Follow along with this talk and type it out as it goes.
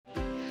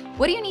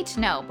What do you need to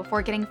know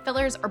before getting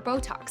fillers or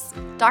Botox?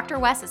 Dr.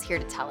 Wes is here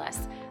to tell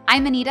us.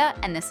 I'm Anita,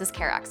 and this is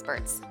Care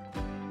Experts.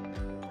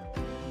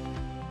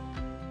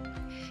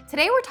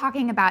 Today we're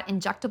talking about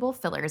injectable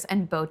fillers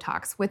and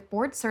Botox with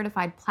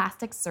board-certified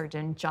plastic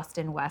surgeon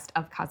Justin West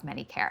of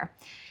Cosmetic Care.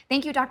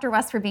 Thank you, Dr.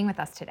 West, for being with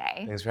us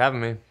today. Thanks for having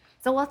me.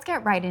 So let's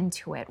get right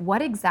into it.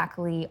 What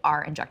exactly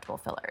are injectable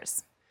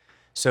fillers?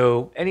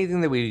 So anything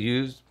that we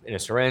use in a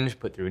syringe,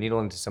 put through a needle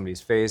into somebody's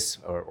face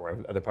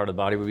or other part of the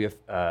body would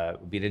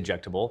be an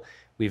injectable.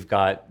 We've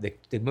got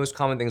the most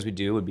common things we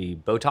do would be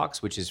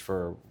Botox, which is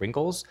for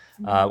wrinkles,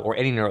 or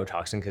any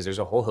neurotoxin, because there's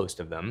a whole host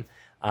of them.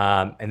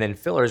 And then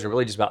fillers are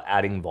really just about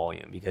adding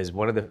volume, because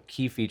one of the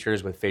key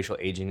features with facial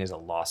aging is a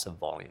loss of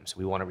volume. So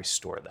we want to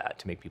restore that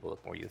to make people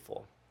look more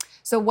youthful.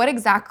 So what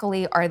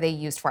exactly are they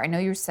used for? I know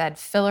you said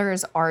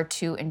fillers are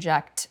to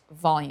inject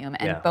volume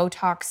and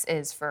Botox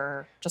is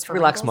for just for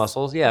relax wrinkles?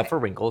 muscles. Yeah, for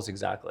wrinkles,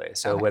 exactly.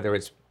 So whether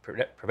it's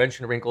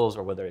prevention of wrinkles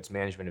or whether it's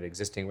management of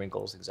existing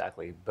wrinkles,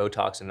 exactly.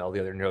 Botox and all the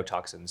other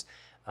neurotoxins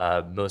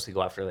mostly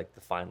go after like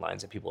the fine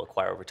lines that people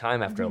acquire over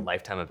time after a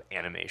lifetime of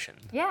animation.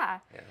 Yeah.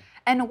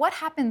 And what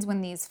happens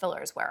when these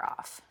fillers wear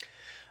off?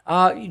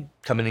 You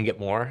come in and get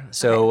more.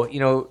 So,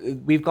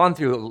 we've gone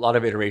through a lot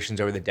of iterations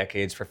over the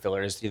decades for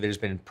fillers. There's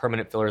been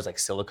permanent fillers like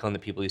silicone that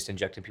people used to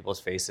inject in people's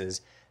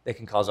faces that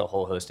can cause a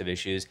whole host of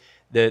issues.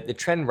 The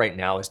trend right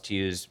now is to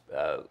use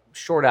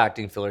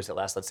short-acting fillers that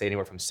last, let's say,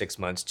 anywhere from 6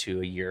 months to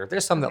a year.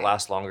 There's some that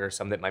last longer,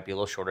 some that might be a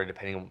little shorter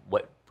depending on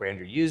what brand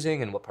you're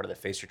using and what part of the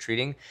face you're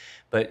treating.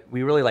 But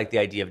we really like the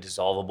idea of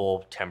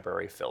dissolvable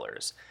temporary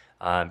fillers.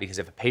 Because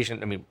if a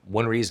patient,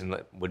 one reason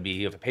would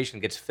be if a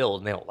patient gets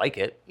filled and they don't like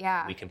it,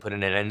 we can put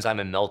in an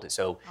enzyme and melt it.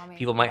 So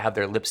people might have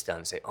their lips done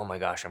and say, "Oh my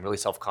gosh, I'm really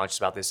self-conscious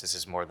about this. This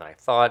is more than I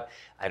thought.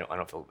 I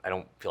don't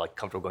feel like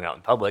comfortable going out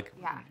in public."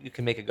 You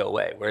can make it go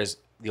away. Whereas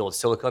the old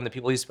silicone that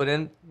people used to put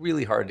in,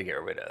 really hard to get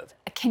rid of.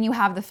 Can you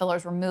have the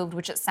fillers removed,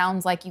 which it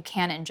sounds like you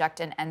can inject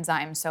an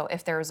enzyme. So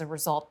if there is a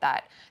result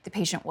that the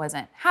patient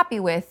wasn't happy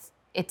with,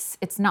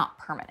 it's not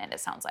permanent, it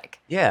sounds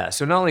like. Yeah,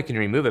 so not only can you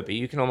remove it, but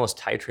you can almost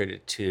titrate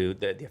it to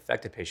the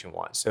effect the patient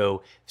wants.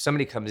 So if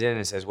somebody comes in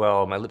and says,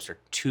 well, my lips are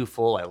too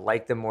full, I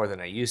like them more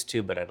than I used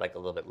to, but I'd like a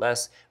little bit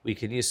less, we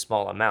can use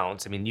small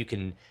amounts. You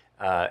can,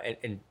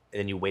 and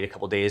then you wait a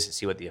couple days to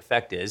see what the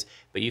effect is,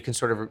 but you can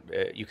sort of,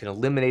 you can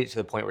eliminate it to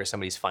the point where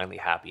somebody's finally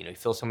happy. You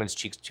fill someone's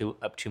cheeks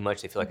up too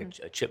much, they feel like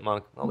a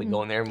chipmunk. Well, we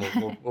go in there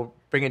and we'll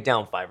bring it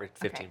down 5 or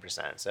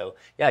 15%. So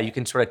yeah, you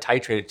can sort of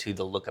titrate it to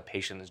the look a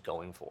patient is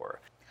going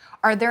for.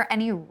 Are there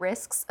any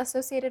risks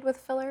associated with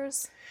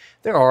fillers?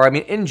 There are.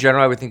 In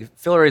general, I would think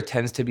filler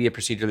tends to be a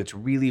procedure that's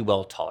really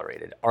well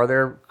tolerated. Are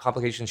there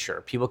complications? Sure.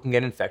 People can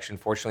get infection.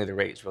 Fortunately, the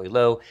rate is really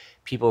low.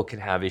 People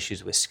can have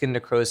issues with skin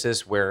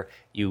necrosis where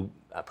you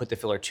put the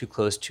filler too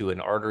close to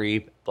an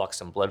artery, blocks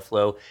some blood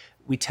flow.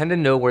 We tend to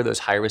know where those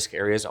high-risk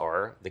areas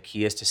are. The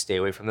key is to stay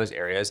away from those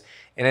areas.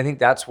 And I think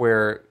that's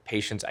where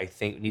patients,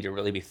 need to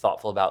really be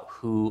thoughtful about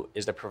who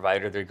is the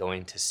provider they're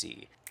going to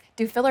see.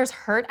 Do fillers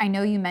hurt? I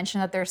know you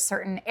mentioned that there's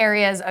certain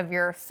areas of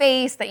your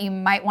face that you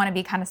might want to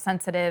be kind of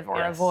sensitive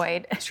or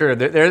avoid. Sure,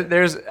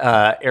 there's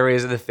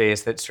areas of the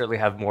face that certainly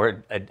have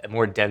a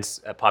more dense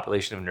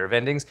population of nerve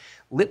endings.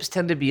 Lips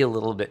tend to be a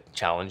little bit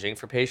challenging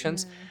for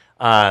patients,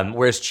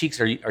 whereas cheeks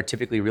are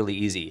typically really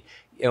easy.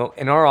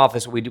 In our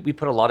office, we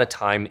put a lot of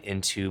time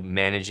into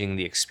managing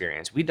the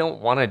experience. We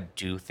don't want to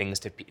do things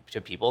to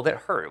people that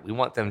hurt. We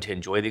want them to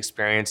enjoy the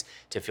experience,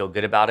 to feel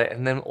good about it,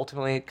 and then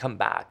ultimately come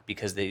back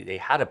because they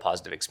had a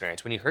positive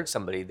experience. When you hurt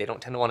somebody, they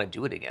don't tend to want to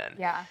do it again.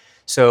 Yeah.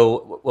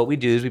 So what we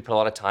do is we put a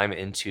lot of time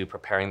into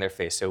preparing their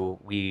face. So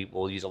we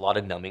will use a lot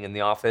of numbing in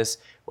the office.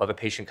 We'll have a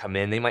patient come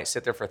in. They might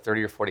sit there for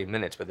 30 or 40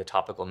 minutes with the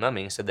topical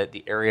numbing so that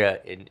the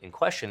area in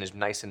question is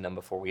nice and numb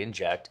before we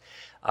inject.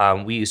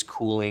 We use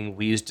cooling.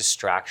 We use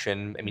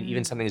distraction.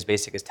 Even something as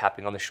basic as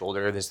tapping on the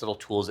shoulder. There's little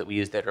tools that we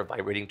use that are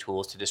vibrating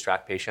tools to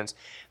distract patients.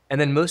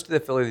 And then most of the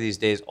filler these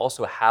days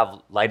also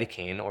have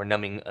lidocaine or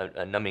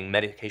numbing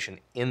medication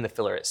in the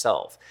filler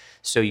itself.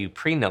 So you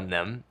pre-numb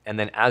them, and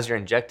then as you're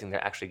injecting,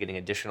 they're actually getting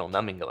additional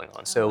numbing going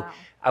on. So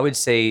I would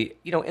say,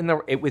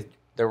 with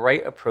the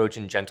right approach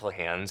and gentle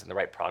hands and the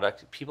right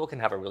product, people can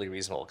have a really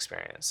reasonable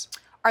experience.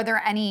 Are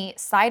there any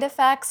side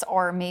effects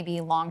or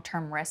maybe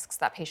long-term risks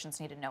that patients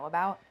need to know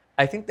about?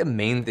 I think the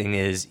main thing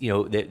is,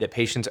 that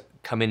patients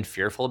come in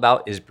fearful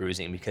about is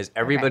bruising, because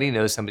everybody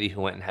knows somebody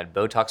who went and had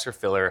Botox or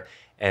filler,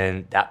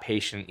 and that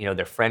patient,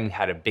 their friend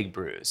had a big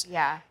bruise.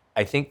 Yeah.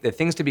 I think the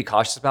things to be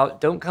cautious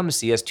about, don't come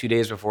see us 2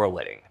 days before a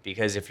wedding,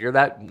 because if you're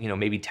that,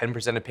 maybe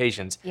 10% of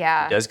patients who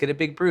does get a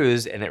big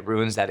bruise and it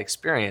ruins that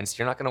experience,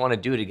 you're not going to want to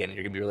do it again.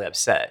 You're going to be really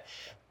upset.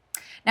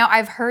 Now,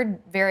 I've heard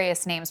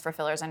various names for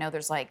fillers. I know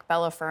there's like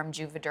Belloferm,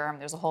 Juvederm,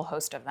 there's a whole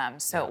host of them.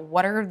 So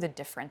what are the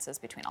differences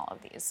between all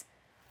of these?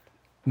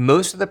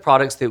 Most of the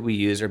products that we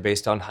use are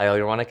based on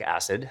hyaluronic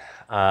acid,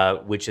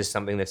 which is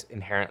something that's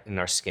inherent in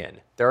our skin.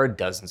 There are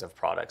dozens of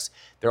products.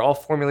 They're all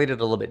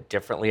formulated a little bit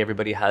differently.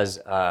 Everybody has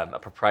a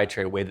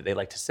proprietary way that they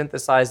like to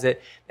synthesize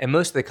it. And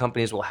most of the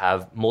companies will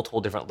have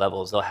multiple different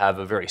levels. They'll have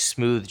a very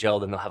smooth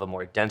gel, then they'll have a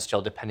more dense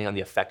gel, depending on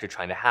the effect you're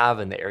trying to have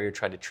and the area you're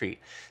trying to treat.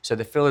 So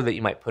the filler that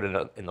you might put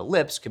in the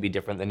lips could be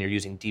different than you're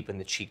using deep in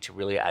the cheek to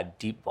really add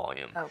deep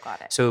volume. Oh, got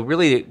it. So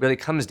really, it really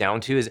comes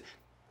down to is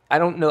I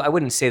don't know. I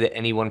wouldn't say that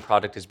any one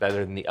product is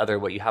better than the other.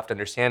 What you have to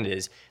understand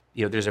is,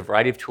 there's a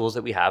variety of tools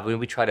that we have, and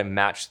we try to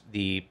match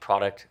the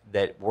product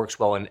that works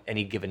well in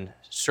any given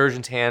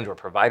surgeon's hand or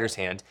provider's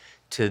hand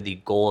to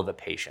the goal of a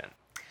patient.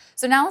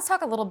 So now let's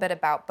talk a little bit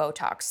about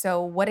Botox.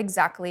 So what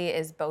exactly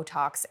is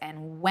Botox,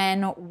 and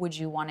when would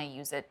you want to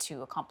use it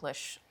to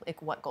accomplish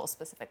what goal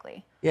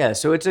specifically? Yeah,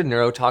 so it's a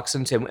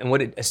neurotoxin, and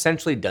what it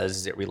essentially does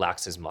is it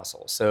relaxes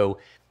muscle. So,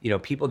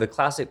 people, the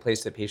classic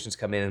place that patients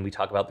come in and we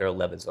talk about their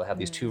 11s, they'll have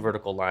these two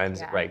vertical lines,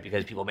 Yeah. right?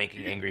 Because people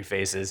making angry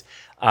faces,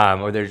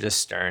 or they're just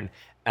stern.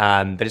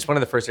 But it's one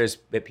of the first areas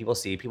that people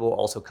see. People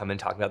also come in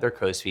talking about their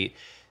crow's feet.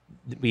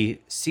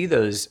 We see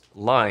those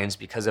lines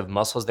because of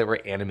muscles that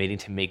we're animating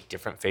to make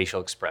different facial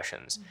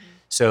expressions.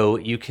 So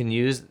you can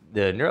use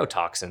the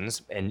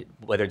neurotoxins, and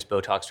whether it's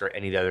Botox or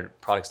any of the other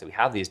products that we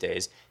have these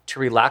days, to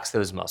relax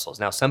those muscles.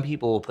 Now, some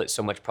people will put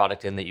so much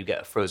product in that you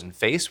get a frozen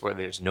face where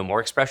there's no more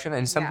expression,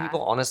 and some Yeah.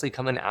 people honestly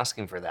come in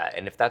asking for that.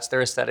 And if that's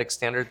their aesthetic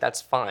standard,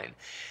 that's fine.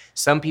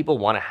 Some people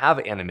want to have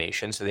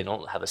animation so they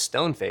don't have a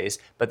stone face,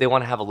 but they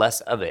want to have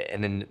less of it.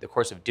 And in the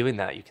course of doing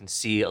that, you can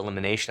see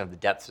elimination of the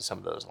depth of some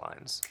of those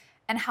lines.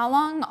 And how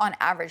long on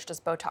average does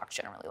Botox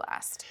generally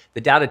last? The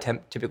data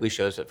typically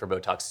shows that for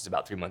Botox it's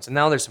about 3 months. And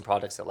now there's some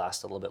products that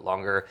last a little bit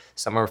longer.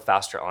 Some are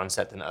faster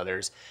onset than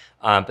others.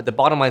 But the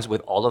bottom line is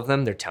with all of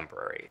them, they're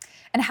temporary.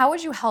 And how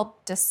would you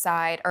help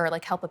decide, or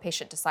help a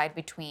patient decide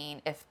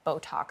between if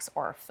Botox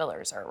or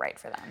fillers are right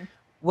for them?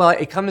 Well,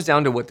 it comes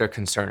down to what their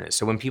concern is.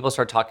 So when people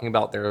start talking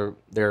about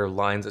their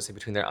lines, let's say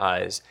between their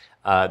eyes,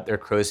 their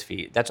crow's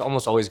feet, that's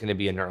almost always going to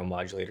be a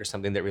neuromodulator,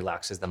 something that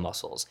relaxes the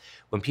muscles.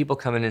 When people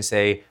come in and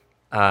say,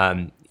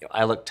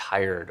 I look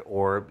tired,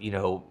 or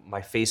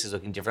my face is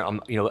looking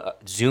different.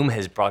 Zoom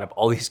has brought up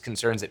all these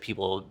concerns that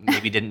people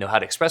maybe didn't know how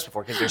to express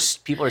before, because there's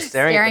people are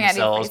staring at these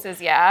themselves,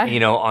 faces, yeah.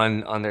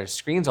 on their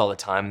screens all the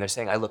time. And they're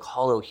saying, I look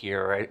hollow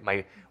here.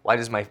 Right? Why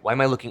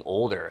am I looking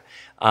older?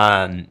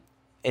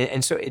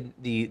 And so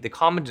the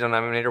common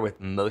denominator with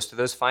most of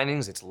those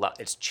findings,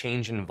 it's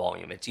change in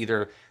volume. It's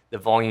either the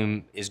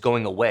volume is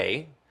going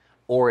away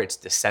or it's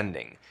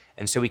descending.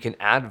 And so we can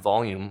add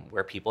volume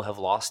where people have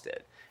lost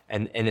it.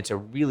 And it's a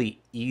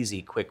really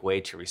easy, quick way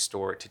to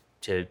restore it,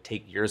 to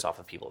take years off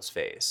of people's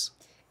face.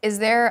 Is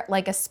there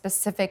a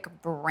specific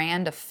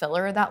brand of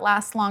filler that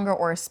lasts longer,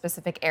 or a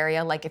specific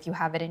area? Like if you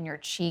have it in your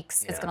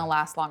cheeks, it's Yeah. going to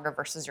last longer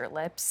versus your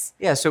lips?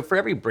 Yeah, so for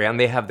every brand,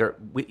 they have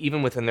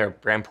even within their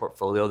brand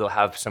portfolio, they'll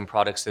have some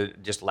products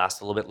that just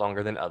last a little bit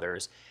longer than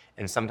others.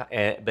 And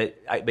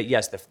but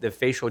yes,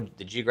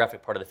 the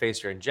geographic part of the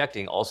face you're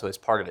injecting also is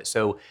part of it.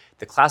 So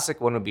the classic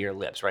one would be your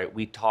lips, right?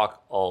 We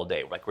talk all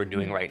day, like we're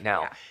doing right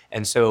now. Yeah.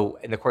 And so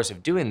in the course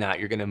of doing that,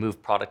 you're going to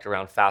move product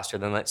around faster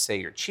than, let's say,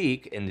 your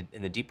cheek. In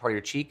the deep part of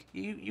your cheek,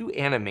 you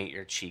animate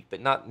your cheek, but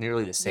not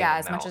nearly the same Yeah,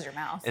 amount. as much as your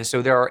mouth. And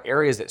so there are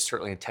areas that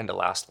certainly tend to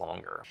last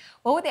longer.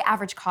 What would the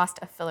average cost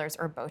of fillers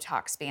or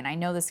Botox be? And I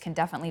know this can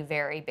definitely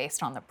vary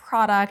based on the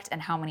product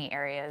and how many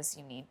areas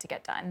you need to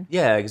get done.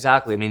 Yeah,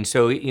 exactly. I mean,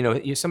 so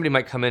somebody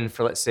might come in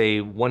for, let's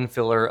say, one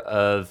filler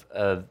of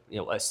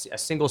a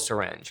single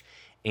syringe,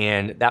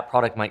 and that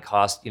product might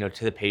cost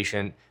to the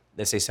patient,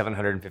 let's say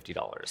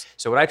 $750.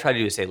 So what I try to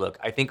do is say, look,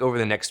 I think over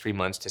the next 3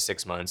 months to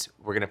 6 months,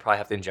 we're going to probably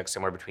have to inject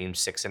somewhere between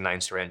 6 and 9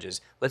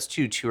 syringes. Let's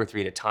do 2 or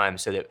 3 at a time,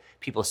 so that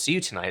people see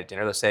you tonight at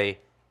dinner. They'll say,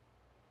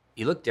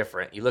 you look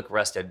different, you look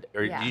rested,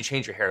 or Yeah. did you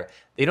change your hair?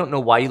 They don't know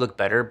why you look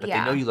better, but they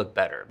Yeah. know you look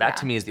better. That Yeah.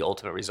 to me is the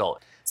ultimate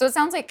result. So it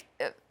sounds like,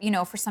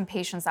 for some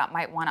patients that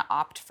might want to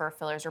opt for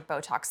fillers or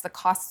Botox, the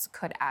costs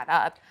could add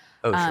up.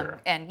 Oh, sure.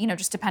 And,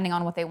 just depending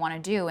on what they want to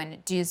do.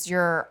 And does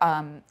your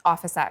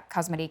office at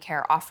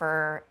Cosmeticare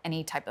offer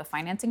any type of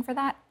financing for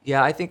that?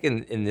 Yeah, I think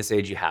in this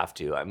age you have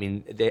to. I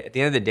mean, at the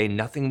end of the day,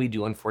 nothing we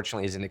do,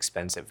 unfortunately, is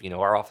inexpensive.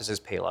 Our offices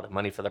pay a lot of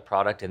money for the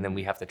product, and then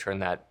we have to turn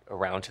that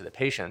around to the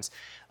patients.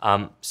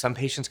 Some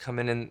patients come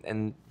in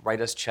and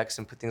write us checks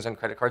and put things on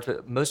credit cards,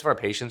 but most of our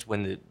patients,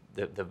 when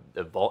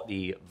the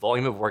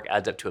volume of work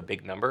adds up to a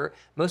big number,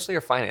 mostly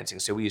are financing.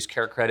 So we use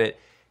Care Credit.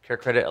 Care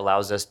Credit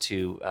allows us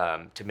to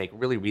make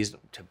really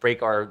to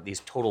break these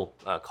total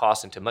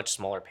costs into much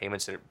smaller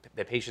payments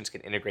that patients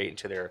can integrate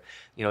into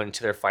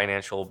their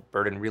financial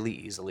burden really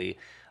easily,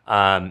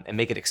 and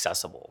make it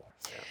accessible.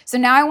 Yeah. So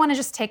now I want to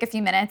just take a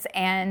few minutes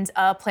and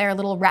play our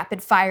little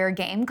rapid fire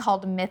game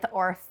called Myth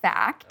or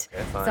Fact.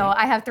 Okay, fine. So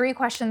I have 3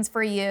 questions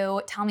for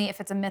you. Tell me if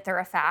it's a myth or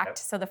a fact. Yep.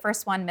 So the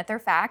first one, myth or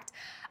fact.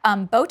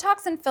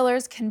 Botox and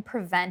fillers can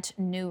prevent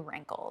new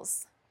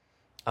wrinkles.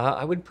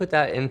 I would put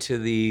that into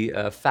the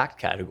fact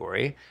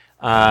category.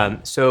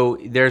 So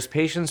there's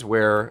patients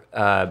where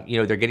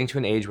they're getting to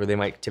an age where they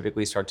might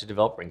typically start to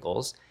develop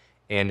wrinkles,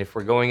 And if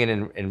we're going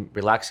in and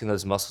relaxing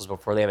those muscles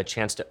before they have a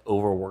chance to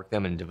overwork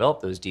them and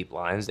develop those deep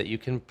lines, that you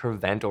can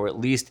prevent or at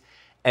least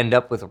end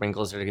up with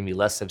wrinkles that are going to be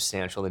less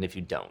substantial than if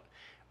you don't.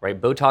 Right?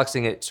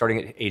 Botoxing it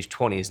starting at age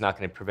 20 is not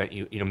going to prevent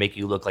you, make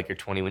you look like you're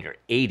 20 when you're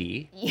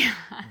 80. Yeah.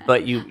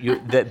 But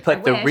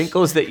the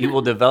wrinkles that you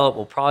will develop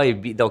will probably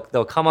be, they'll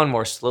come on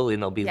more slowly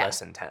and they'll be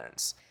less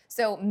intense.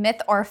 So myth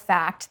or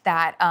fact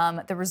that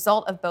the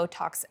result of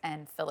Botox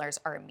and fillers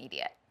are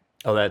immediate?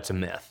 Oh, that's a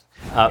myth.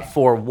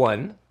 For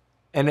one,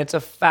 and it's a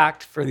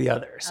fact for the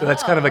other. So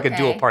that's kind of like a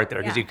dual part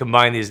there, because you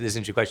combine this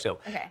into your question.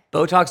 So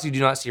Botox you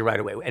do not see right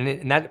away.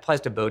 And that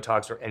applies to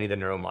Botox or any of the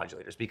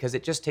neuromodulators, because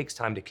it just takes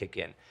time to kick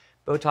in.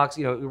 Botox,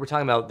 we're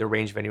talking about the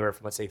range of anywhere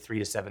from, let's say, 3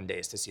 to 7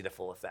 days to see the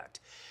full effect.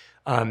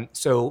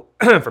 So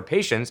for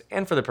patients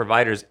and for the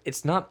providers,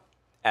 it's not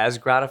as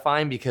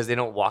gratifying because they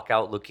don't walk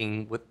out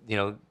looking with,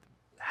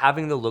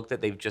 having the look that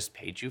they've just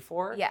paid you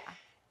for. Yeah.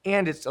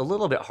 And it's a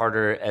little bit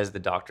harder as the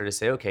doctor to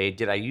say, okay,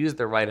 did I use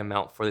the right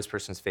amount for this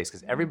person's face?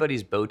 Because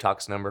everybody's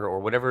Botox number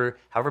or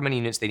however many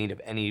units they need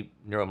of any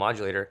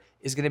neuromodulator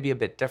is going to be a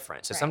bit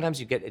different. So sometimes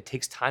it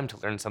takes time to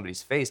learn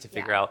somebody's face to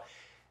figure out,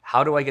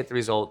 how do I get the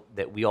result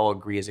that we all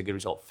agree is a good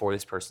result for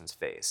this person's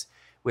face?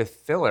 With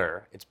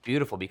filler, it's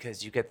beautiful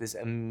because you get this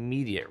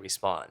immediate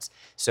response.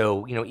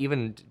 So,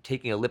 even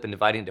taking a lip and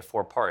dividing it into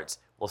 4 parts,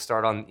 we'll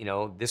start on,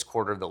 this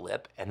quarter of the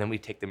lip, and then we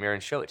take the mirror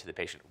and show it to the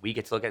patient. We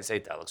get to look at it and say,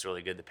 that looks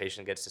really good. The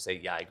patient gets to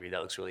say, yeah, I agree,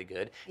 that looks really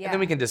good. Yeah. And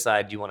then we can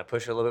decide, do you want to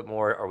push it a little bit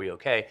more? Are we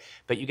okay?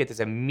 But you get this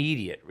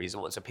immediate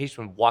result. So a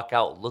patient would walk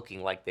out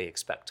looking like they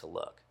expect to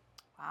look.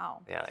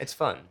 Wow. Yeah, it's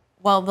fun.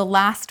 Well, the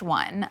last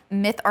one,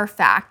 myth or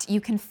fact, you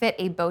can fit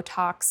a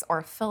Botox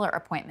or filler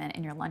appointment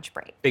in your lunch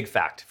break. Big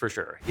fact, for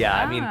sure.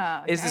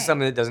 Yeah, this is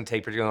something that doesn't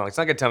take particularly long. It's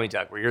like a tummy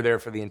tuck where you're there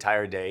for the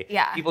entire day.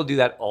 Yeah. People do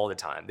that all the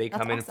time. They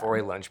come in for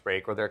a lunch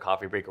break or their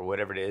coffee break or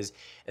whatever it is,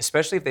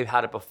 especially if they've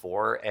had it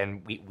before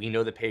and we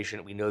know the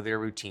patient, we know their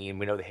routine,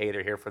 we know that, hey,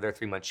 they're here for their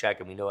 3-month check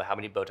and we know how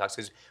many Botox,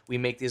 because we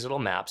make these little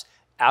maps.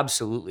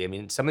 Absolutely.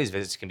 Some of these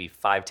visits can be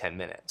 5-10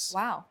 minutes.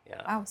 Wow.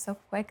 Yeah. Wow, so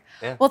quick.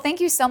 Yeah. Well,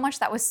 thank you so much.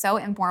 That was so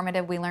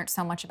informative. We learned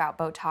so much about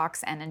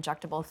Botox and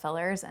injectable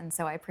fillers. And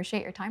so I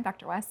appreciate your time,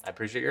 Dr. West. I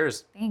appreciate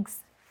yours.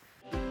 Thanks.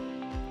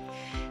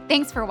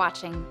 Thanks for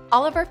watching.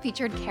 All of our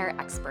featured care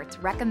experts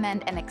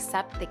recommend and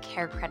accept the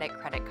Care Credit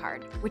credit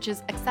card, which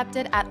is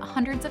accepted at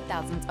hundreds of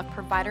thousands of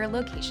provider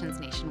locations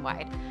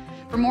nationwide.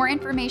 For more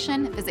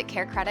information, visit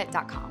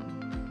carecredit.com.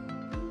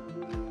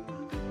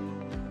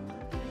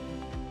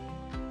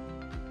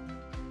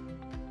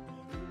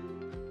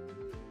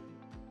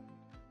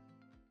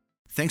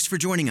 Thanks for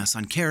joining us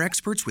on Care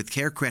Experts with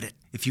Care Credit.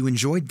 If you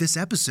enjoyed this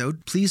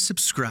episode, please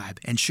subscribe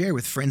and share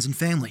with friends and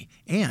family.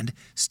 And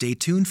stay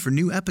tuned for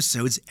new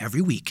episodes every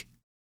week.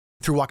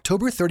 Through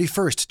October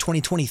 31st,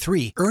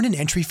 2023, earn an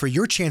entry for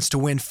your chance to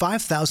win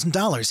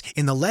 $5,000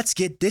 in the Let's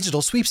Get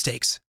Digital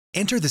sweepstakes.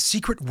 Enter the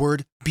secret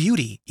word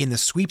BEAUTY in the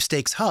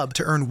Sweepstakes Hub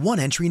to earn 1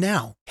 entry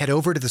now. Head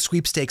over to the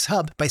Sweepstakes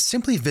Hub by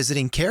simply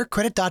visiting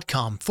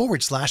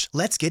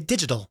carecredit.com/Let's Get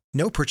Digital.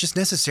 No purchase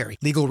necessary.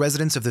 Legal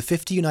residents of the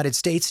 50 United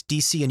States,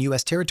 D.C. and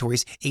U.S.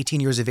 territories, 18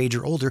 years of age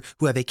or older,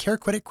 who have a Care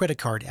Credit credit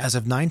card as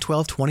of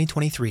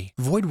 9/12/2023.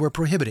 Void where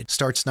prohibited.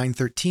 Starts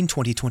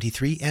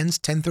 9/13/2023, ends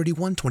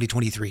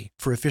 10/31/2023.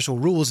 For official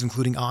rules,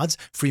 including odds,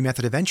 free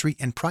method of entry,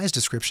 and prize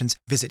descriptions,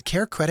 visit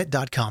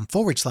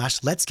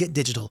carecredit.com/Let's Get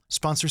Digital.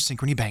 Sponsor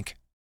Synchrony Bank.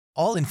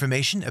 All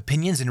information,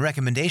 opinions, and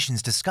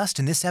recommendations discussed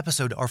in this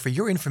episode are for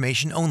your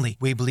information only.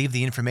 We believe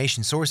the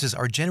information sources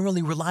are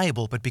generally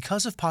reliable, but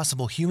because of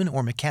possible human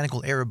or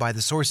mechanical error by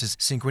the sources,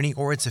 Synchrony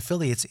or its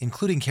affiliates,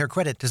 including Care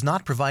Credit, does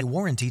not provide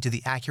warranty to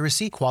the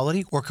accuracy,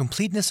 quality, or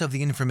completeness of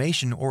the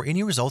information or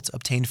any results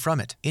obtained from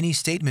it. Any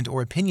statement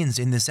or opinions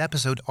in this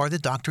episode are the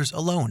doctor's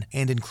alone,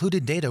 and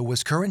included data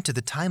was current to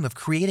the time of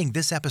creating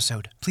this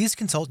episode. Please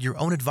consult your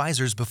own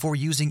advisors before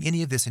using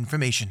any of this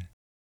information.